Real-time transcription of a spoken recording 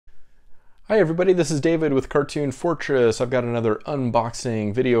Hi everybody, this is David with Cartoon Fortress. I've got another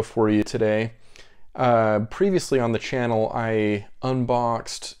unboxing video for you today. Previously on the channel I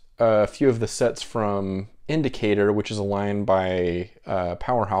unboxed a few of the sets from Indicator, which is a line by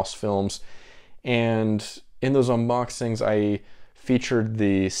Powerhouse Films, and in those unboxings I featured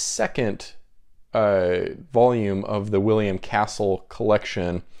the second volume of the William Castle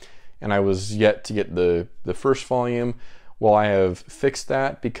collection, and I was yet to get the first volume. Well, I have fixed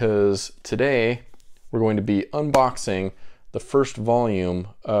that because today we're going to be unboxing the first volume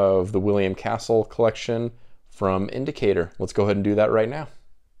of the William Castle collection from Indicator. Let's go ahead and do that right now.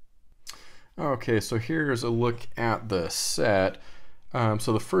 Okay, so here's a look at the set.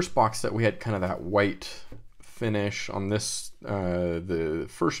 So the first box set, we had kind of that white finish. On this, the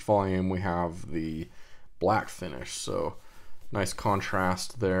first volume, we have the black finish. So nice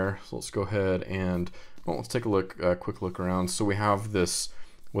contrast there. So let's go ahead and let's take a quick look around. So we have this,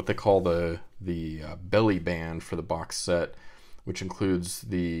 what they call the belly band for the box set, which includes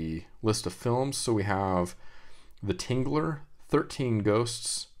the list of films. So we have The Tingler, 13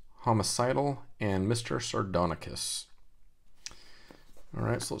 Ghosts, Homicidal, and Mr. Sardonicus. All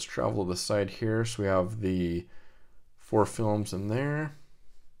right, so let's travel to the side here. So we have the 4 films in there,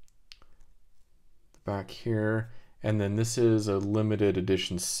 back here. And then this is a limited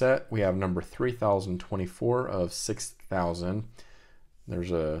edition set. We have number 3024 of 6000.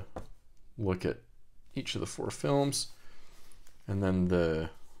 There's a look at each of the 4 films, and then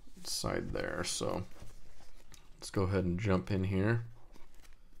the side there. So let's go ahead and jump in here.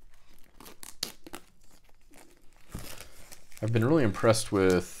 I've been really impressed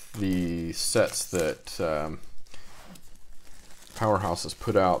with the sets that Powerhouse has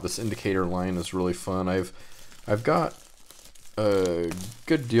put out. This Indicator line is really fun. I've got a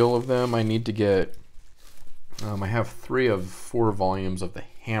good deal of them. I need to get, I have 3 of 4 volumes of the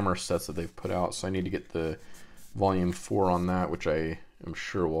Hammer sets that they've put out, so I need to get the volume 4 on that, which I am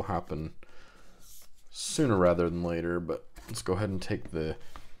sure will happen sooner rather than later. But let's go ahead and take the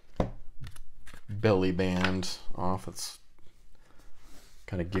belly band off. It's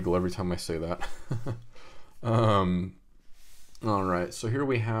kind of giggle every time I say that. All right, so here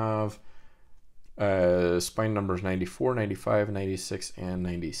we have spine numbers 94, 95, 96, and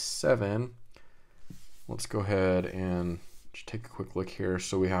 97. Let's go ahead and just take a quick look here.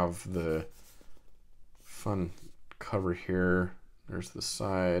 So we have the fun cover here. There's the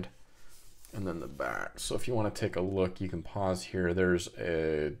side and then the back. So if you want to take a look, you can pause here. There's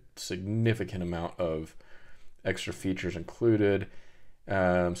a significant amount of extra features included.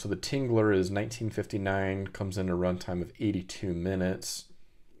 So the Tingler is 1959, comes in a runtime of 82 minutes.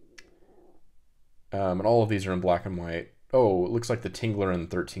 And all of these are in black and white. Oh, it looks like the Tingler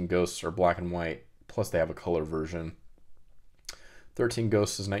and 13 Ghosts are black and white, plus they have a color version. 13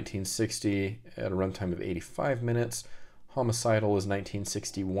 Ghosts is 1960 at a runtime of 85 minutes. Homicidal is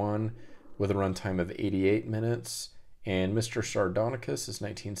 1961 with a runtime of 88 minutes. And Mr. Sardonicus is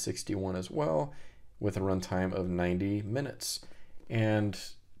 1961 as well with a runtime of 90 minutes. And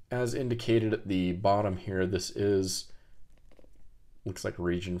as indicated at the bottom here, this is, looks like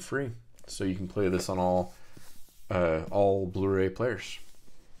region free. So you can play this on all Blu-ray players.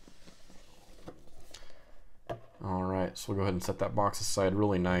 All right, so we'll go ahead and set that box aside.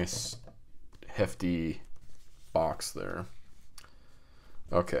 Really nice, hefty box there.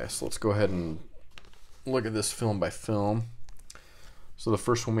 Okay, so let's go ahead and look at this film by film. So the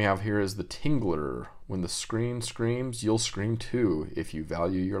first one we have here is The Tingler. When the screen screams, you'll scream too if you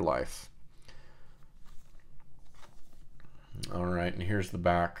value your life. All right, and here's the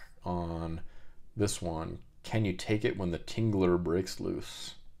back on this one. Can you take it when the Tingler breaks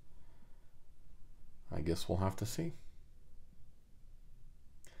loose? I guess we'll have to see.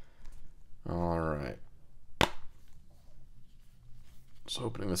 All right. So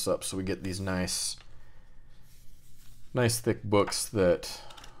opening this up, so we get these nice thick books that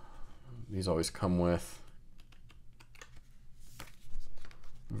these always come with.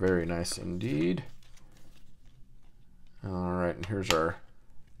 Very nice indeed. All right, and here's our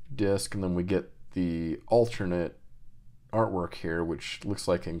disc, and then we get the alternate artwork here, which looks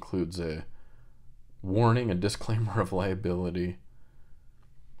like includes a warning, a disclaimer of liability,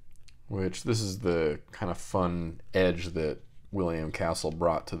 which this is the kind of fun edge that William Castle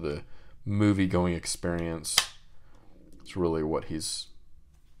brought to the movie-going experience. It's really what he's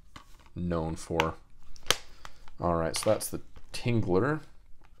known for. All right, so that's the Tingler.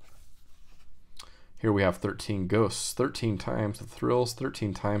 Here we have 13 Ghosts, 13 times the thrills,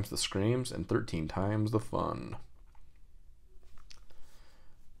 13 times the screams, and 13 times the fun.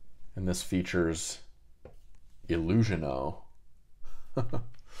 And this features Illusiono.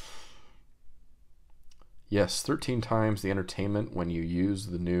 Yes, 13 times the entertainment when you use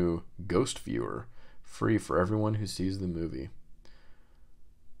the new Ghost Viewer. Free for everyone who sees the movie.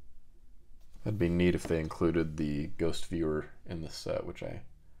 That'd be neat if they included the Ghost Viewer in the set, which I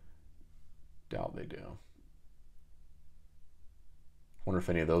doubt they do. Wonder if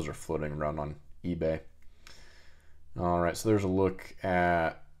any of those are floating around on eBay. Alright, so there's a look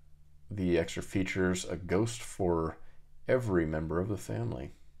at the extra features. A ghost for every member of the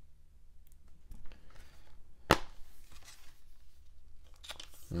family.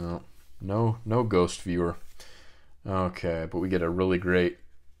 No Ghost Viewer. Okay, but we get a really great,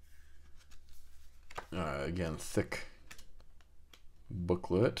 again, thick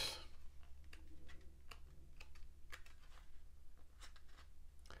booklet.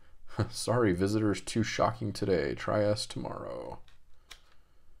 Sorry, visitors, too shocking today. Try us tomorrow.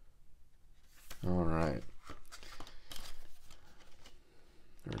 All right.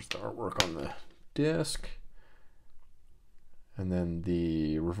 There's the artwork on the disc. And then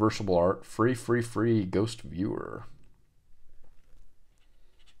the reversible art, free Ghost Viewer.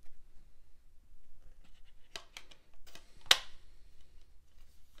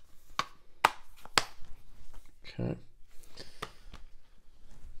 Okay.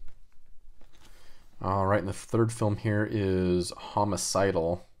 All right, and the third film here is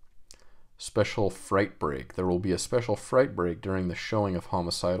Homicidal. Special fright break. There will be a special fright break during the showing of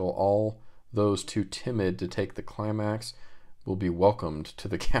Homicidal. All those too timid to take the climax will be welcomed to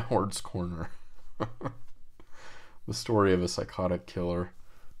the coward's corner. The story of a psychotic killer.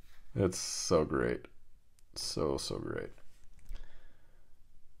 It's so great. So great.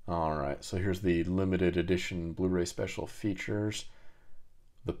 Alright, so here's the limited edition Blu-ray special features.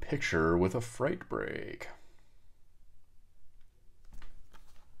 The picture with a fright break.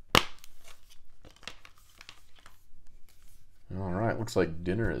 Alright, looks like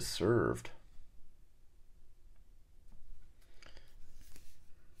dinner is served.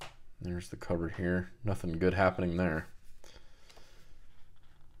 There's the cover here. Nothing good happening there.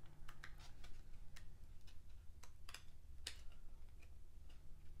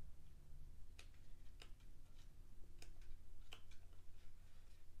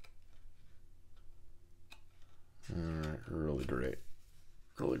 Alright,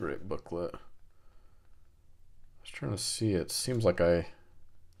 really great booklet. I was trying to see it. Seems like there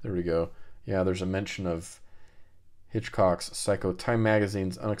we go. Yeah, there's a mention of Hitchcock's Psycho. Time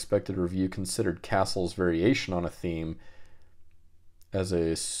Magazine's unexpected review considered Castle's variation on a theme as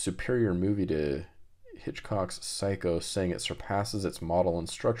a superior movie to Hitchcock's Psycho, saying it surpasses its model in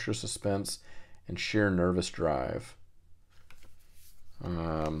structure, suspense, and sheer nervous drive.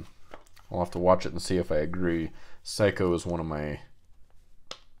 I'll have to watch it and see if I agree. Psycho is one of my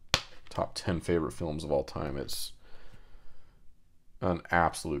top 10 favorite films of all time. It's an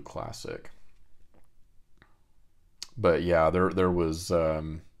absolute classic. But yeah, there was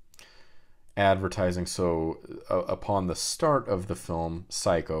advertising. So upon the start of the film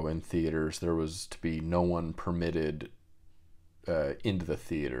Psycho in theaters, there was to be no one permitted into the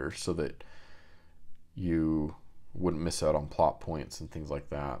theater so that you wouldn't miss out on plot points and things like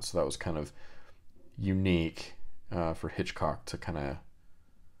that. So that was kind of unique for Hitchcock to kind of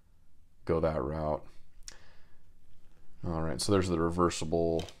go that route. All right, so there's the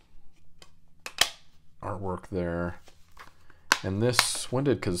reversible artwork there. And this, when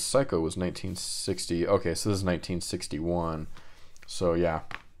did, because Psycho was 1960. Okay, so this is 1961. So yeah,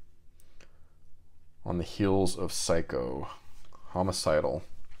 on the heels of Psycho, Homicidal.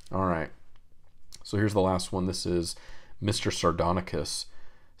 All right, so here's the last one. This is Mr. Sardonicus,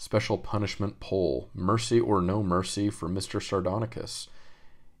 Special Punishment Poll. Mercy or no mercy for Mr. Sardonicus.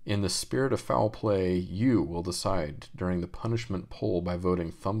 In the spirit of foul play, you will decide during the punishment poll by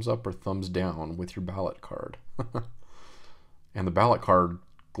voting thumbs up or thumbs down with your ballot card. And the ballot card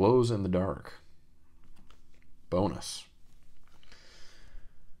glows in the dark. Bonus.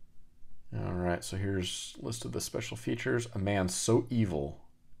 Alright, so here's a list of the special features. A man so evil,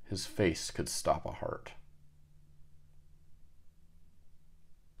 his face could stop a heart.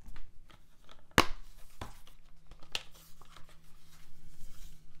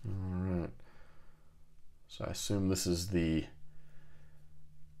 Alright. So I assume this is the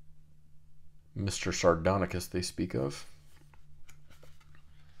Mr. Sardonicus they speak of.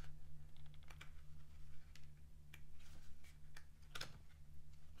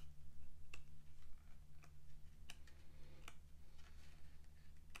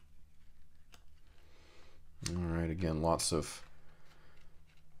 Alright, again, lots of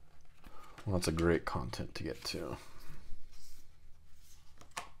great content to get to.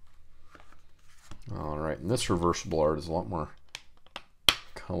 Alright, and this reversible art is a lot more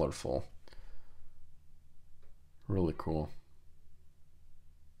colorful. Really cool.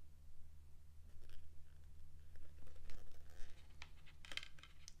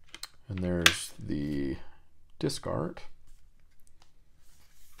 And there's the disc art.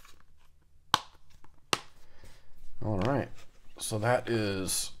 All right, so that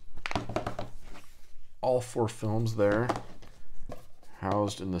is all 4 films there,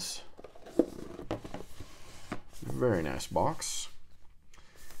 housed in this very nice box.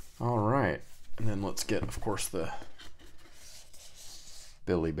 All right, and then let's get, of course, the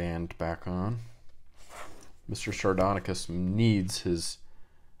Billy Band back on. Mr. Sardonicus needs his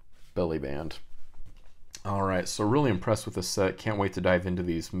belly band. All right, so really impressed with this set. Can't wait to dive into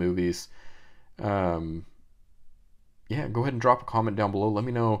these movies. Yeah, go ahead and drop a comment down below. Let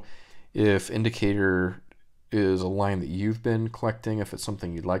me know if Indicator is a line that you've been collecting, if it's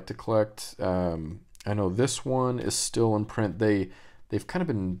something you'd like to collect. I know this one is still in print. They've kind of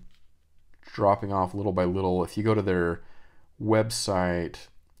been dropping off little by little. If you go to their website,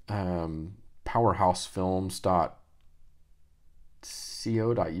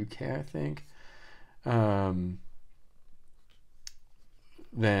 powerhousefilms.co.uk, I think,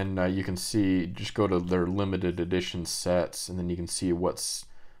 then you can see, just go to their limited edition sets, and then you can see what's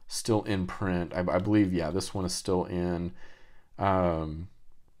still in print. I believe, yeah, this one is still in,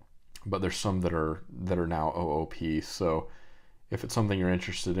 but there's some that are now OOP. So if it's something you're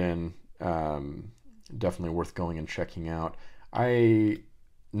interested in, definitely worth going and checking out. I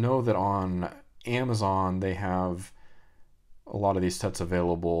know that on Amazon they have a lot of these sets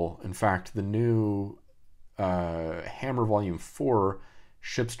available. In fact, the new Hammer Volume 4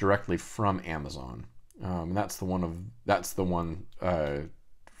 ships directly from Amazon. And that's the one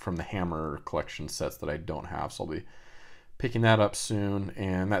from the Hammer collection sets that I don't have, so I'll be picking that up soon,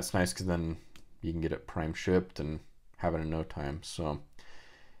 and that's nice because then you can get it prime shipped and have it in no time. So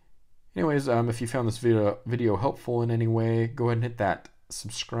anyways, if you found this video helpful in any way, go ahead and hit that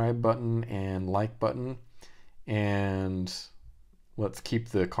subscribe button and like button, and let's keep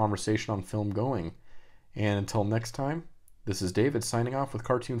the conversation on film going. And until next time, this is David signing off with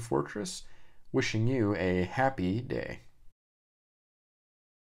Cartoon Fortress, wishing you a happy day.